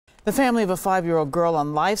The family of a 5-year-old girl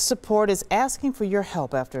on life support is asking for your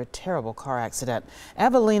help after a terrible car accident.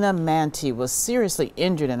 Evelina Manti was seriously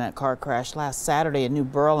injured in that car crash last Saturday in New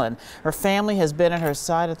Berlin. Her family has been at her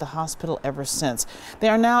side at the hospital ever since. They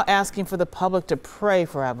are now asking for the public to pray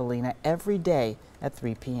for Evelina every day at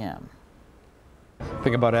 3 p.m.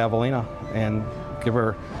 Think about Evelina and give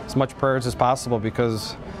her as much prayers as possible,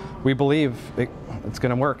 because we believe it's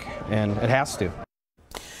going to work, and it has to.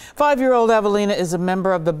 5-year-old Evelina is a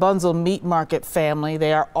member of the Bunzel Meat Market family.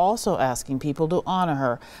 They are also asking people to honor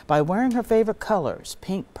her by wearing her favorite colors,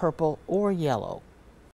 pink, purple, or yellow.